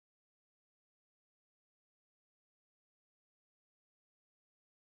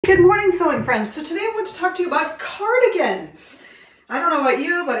good morning, sewing friends. So today I want to talk to you about cardigans. I don't know about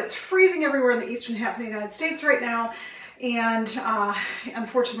you, but it's freezing everywhere in the eastern half of the United States right now. And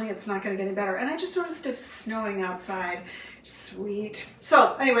unfortunately, it's not going to get any better. And I just noticed it's snowing outside. Sweet.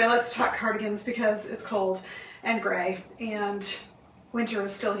 So anyway, let's talk cardigans because it's cold and gray and winter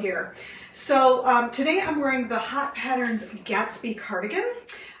is still here. So today I'm wearing the Hot Patterns Gatsby cardigan.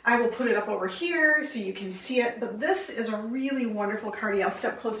 I will put it up over here so you can see it, but this is a really wonderful cardigan. I'll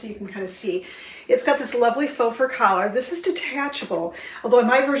step close so you can kind of see. It's got this lovely faux fur collar. This is detachable, although in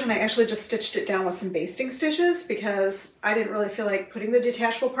my version I actually just stitched it down with some basting stitches because I didn't really feel like putting the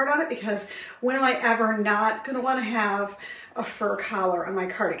detachable part on it, because when am I ever not going to want to have a fur collar on my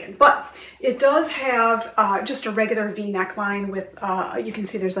cardigan? But it does have just a regular V neckline with, you can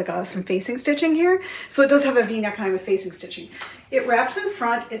see there's like some facing stitching here. So it does have a V neckline with facing stitching. It wraps in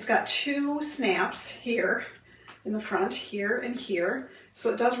front. It's got two snaps here in the front, here and here.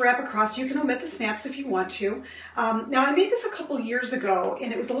 So it does wrap across. You can omit the snaps if you want to. Now I made this a couple years ago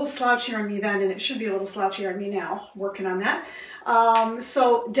and it was a little slouchier on me then, and it should be a little slouchier on me now, working on that.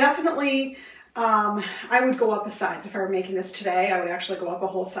 So definitely I would go up a size. If I were making this today, I would actually go up a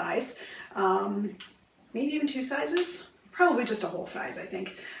whole size, maybe even 2 sizes, probably just a whole size, I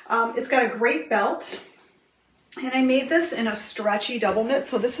think. It's got a great belt, and I made this in a stretchy double knit.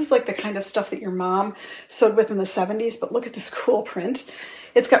 So this is like the kind of stuff that your mom sewed with in the 70s, but look at this cool print.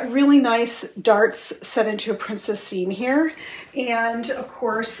 It's got really nice darts set into a princess seam here, and of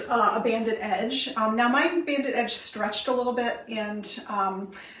course a banded edge. Now my banded edge stretched a little bit, and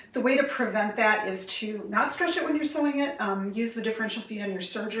the way to prevent that is to not stretch it when you're sewing it. Use the differential feed on your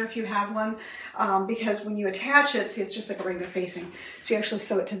serger if you have one, because when you attach it, see, it's just like a regular facing. So you actually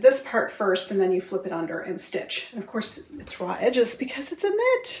sew it to this part first, and then you flip it under and stitch. And of course, it's raw edges because it's a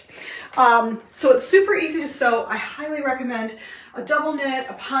knit. So it's super easy to sew. I highly recommend a double knit,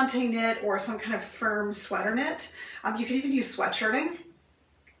 a ponte knit, or some kind of firm sweater knit. You can even use sweatshirting.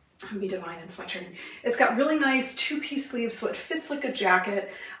 I'd be divine in sweatshirting. It's got really nice 2-piece sleeves, so it fits like a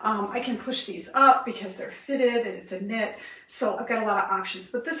jacket. I can push these up because they're fitted and it's a knit. So I've got a lot of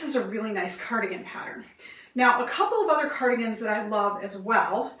options, but this is a really nice cardigan pattern. Now, a couple of other cardigans that I love as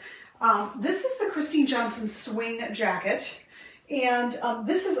well. This is the Christine Johnson Swing Jacket. And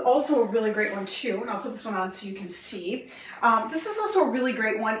this is also a really great one too, and I'll put this one on so you can see. This is also a really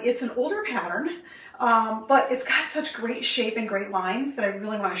great one. It's an older pattern, but it's got such great shape and great lines that I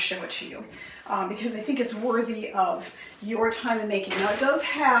really want to show it to you because I think it's worthy of your time in making. Now it does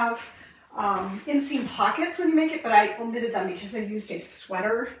have inseam pockets when you make it, but I omitted them because I used a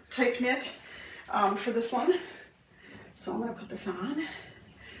sweater type knit for this one. So I'm going to put this on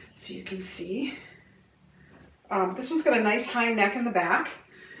so you can see. This one's got a nice high neck in the back,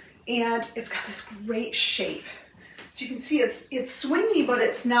 and it's got this great shape. So you can see it's swingy, but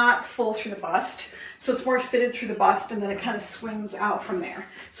it's not full through the bust. So it's more fitted through the bust, and then it kind of swings out from there.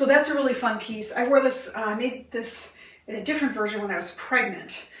 So that's a really fun piece. I wore this, made this in a different version when I was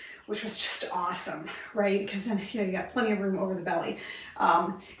pregnant, which was just awesome, right? Because then you got plenty of room over the belly.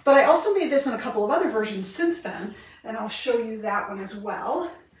 But I also made this in a couple of other versions since then, and I'll show you that one as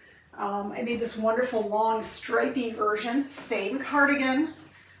well. I made this wonderful long stripy version, same cardigan,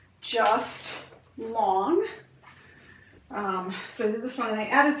 just long. So I did this one, and I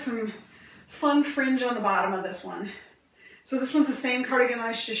added some fun fringe on the bottom of this one. So this one's the same cardigan that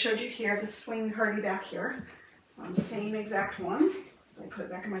I just showed you here, the swing cardi back here. Same exact one. So I put it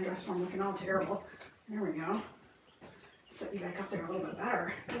back in my dress form looking all terrible. There we go. Set you back up there a little bit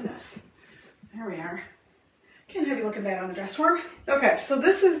better. Goodness. There we are. Can't have you looking bad on the dress form. Okay, so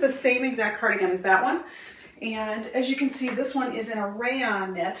this is the same exact cardigan as that one. And as you can see, this one is in a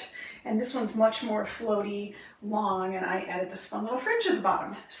rayon knit, and this one's much more floaty, long, and I added this fun little fringe at the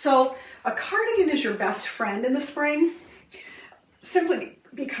bottom. So a cardigan is your best friend in the spring, simply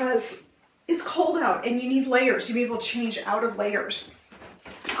because it's cold out and you need layers. You need to be able to change out of layers.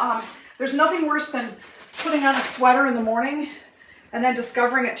 There's nothing worse than putting on a sweater in the morning and then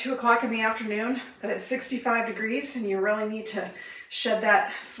discovering at 2 o'clock in the afternoon that it's 65 degrees and you really need to shed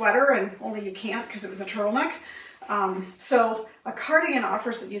that sweater, and only you can't because it was a turtleneck. So a cardigan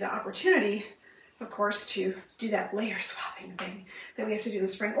offers you the opportunity, of course, to do that layer swapping thing that we have to do in the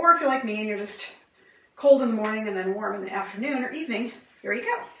spring. Or if you're like me and you're just cold in the morning and then warm in the afternoon or evening, here you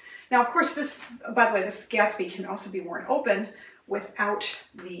go. Now, of course, this, by the way, this Gatsby can also be worn open without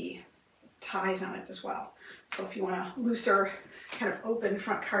the ties on it as well. So if you want a looser, kind of open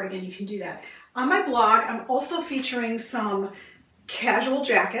front cardigan, you can do that. On my blog, I'm also featuring some casual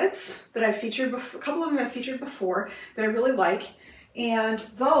jackets that I've featured before. A couple of them I've featured before that I really like, and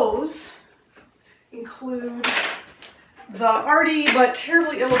those include the arty but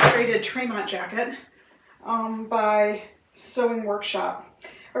terribly illustrated Tremont jacket by Sewing Workshop.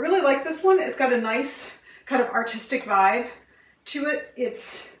 I really like this one. It's got a nice kind of artistic vibe to it.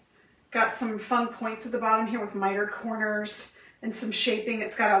 It's got some fun points at the bottom here with mitered corners and some shaping.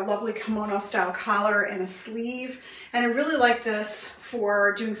 It's got a lovely kimono style collar and a sleeve. And I really like this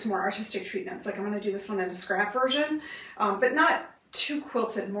for doing some more artistic treatments. Like I'm going to do this one in a scrap version, but not too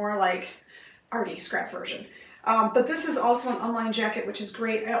quilted, more like arty scrap version. But this is also an unlined jacket, which is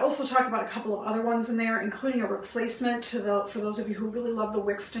great. I also talk about a couple of other ones in there, including a replacement for those of you who really love the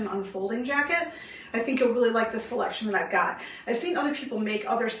Wixton unfolding jacket. I think you'll really like the selection that I've got. I've seen other people make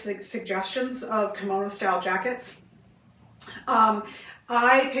other suggestions of kimono style jackets.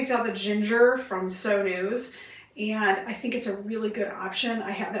 I picked out the ginger from Sew News, and I think it's a really good option.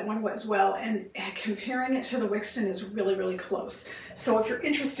 I have that one as well, and comparing it to the Wixton is really, really close. So if you're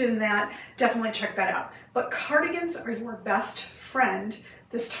interested in that, definitely check that out. But cardigans are your best friend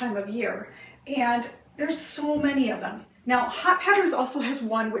this time of year, and there's so many of them. Now, Hot Patterns also has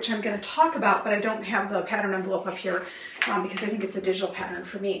one which I'm going to talk about, but I don't have the pattern envelope up here because I think it's a digital pattern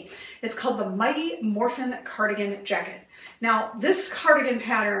for me. It's called the Mighty Morphin Cardigan Jacket. Now, this cardigan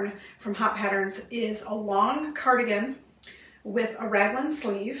pattern from Hot Patterns is a long cardigan with a raglan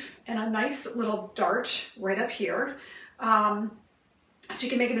sleeve and a nice little dart right up here. So you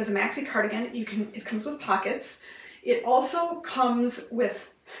can make it as a maxi cardigan. It comes with pockets. It also comes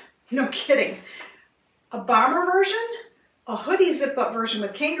with, no kidding, a bomber version, a hoodie zip-up version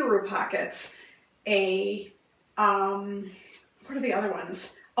with kangaroo pockets, what are the other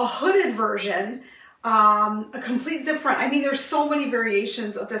ones? A hooded version, a complete zip front. I mean, there's so many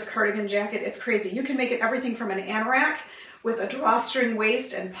variations of this cardigan jacket. It's crazy. You can make it everything from an anorak with a drawstring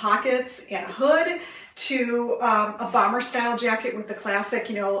waist and pockets and hood to a bomber style jacket with the classic,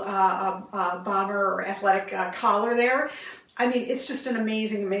 you know, bomber or athletic collar there. I mean, it's just an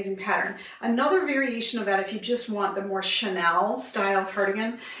amazing, amazing pattern. Another variation of that, if you just want the more Chanel style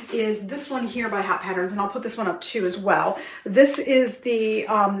cardigan, is this one here by Hot Patterns, and I'll put this one up too as well. This is the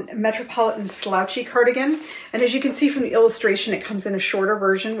Metropolitan Slouchy cardigan, and as you can see from the illustration, it comes in a shorter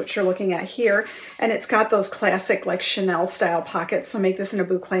version, which you're looking at here, and it's got those classic like Chanel style pockets, so make this in a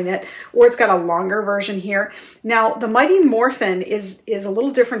boucle knit, or it's got a longer version here. Now, the Mighty Morphin is a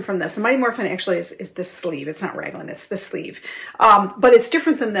little different from this. The Mighty Morphin actually is this sleeve. It's not raglan, it's the sleeve. But it's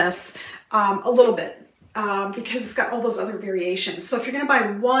different than this a little bit because it's got all those other variations. So if you're going to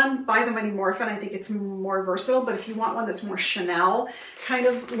buy one, buy the Mighty Morphin. I think it's more versatile, but if you want one that's more Chanel kind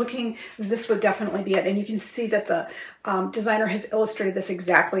of looking, this would definitely be it. And you can see that the designer has illustrated this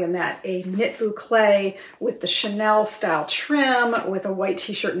exactly in that, a knit boucle with the Chanel style trim with a white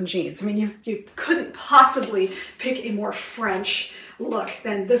t-shirt and jeans. I mean, you couldn't possibly pick a more French look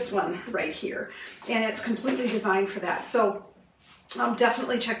than this one right here. And it's completely designed for that. So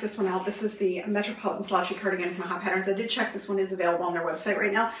definitely check this one out. This is the Metropolitan Slouchy cardigan from Hot Patterns. I did check this one is available on their website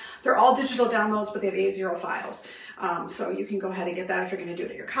right now. They're all digital downloads, but they have A0 files. So you can go ahead and get that if you're going to do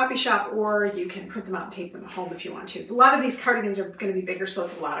it at your copy shop, or you can print them out and take them home if you want to. A lot of these cardigans are going to be bigger, so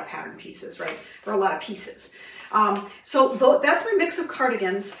it's a lot of pattern pieces, right? Or a lot of pieces. So that's my mix of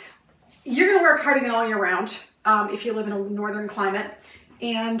cardigans. You're going to wear a cardigan all year round if you live in a northern climate.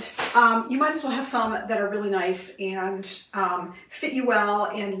 And you might as well have some that are really nice and fit you well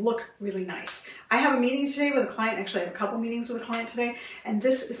and look really nice. I have a meeting today with a client. Actually, I have a couple meetings with a client today, and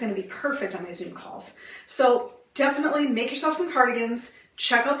this is going to be perfect on my Zoom calls. So definitely make yourself some cardigans.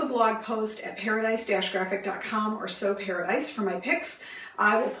 Check out the blog post at paradise-graphic.com or Sew Paradise for my picks.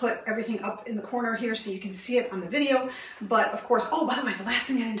 I will put everything up in the corner here so you can see it on the video. But of course, oh, by the way, the last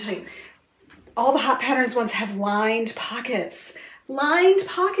thing I didn't tell you, all the Hot Patterns ones have lined pockets. Lined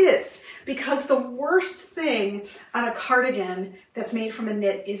pockets, because the worst thing on a cardigan that's made from a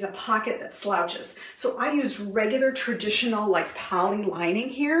knit is a pocket that slouches. So I used regular traditional like poly lining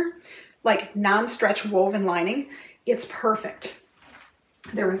here, like non-stretch woven lining. It's perfect.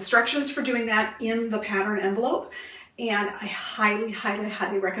 There are instructions for doing that in the pattern envelope, and I highly, highly,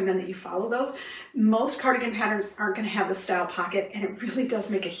 highly recommend that you follow those. Most cardigan patterns aren't going to have the style pocket, and it really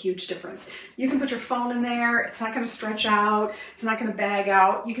does make a huge difference. You can put your phone in there. It's not going to stretch out. It's not going to bag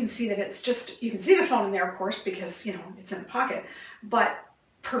out. You can see that it's just, you can see the phone in there, of course, because, you know, it's in a pocket, but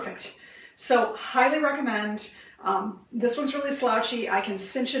perfect. So highly recommend. This one's really slouchy. I can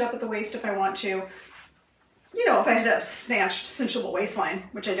cinch it up at the waist if I want to. You know, if I had a snatched cinchable waistline,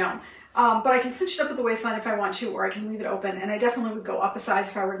 which I don't. But I can cinch it up at the waistline if I want to, or I can leave it open. And I definitely would go up a size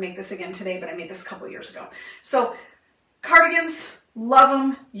if I were to make this again today, but I made this a couple of years ago. So cardigans, love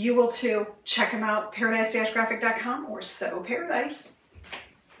them. You will too. Check them out, paradise-graphic.com or Sew Paradise.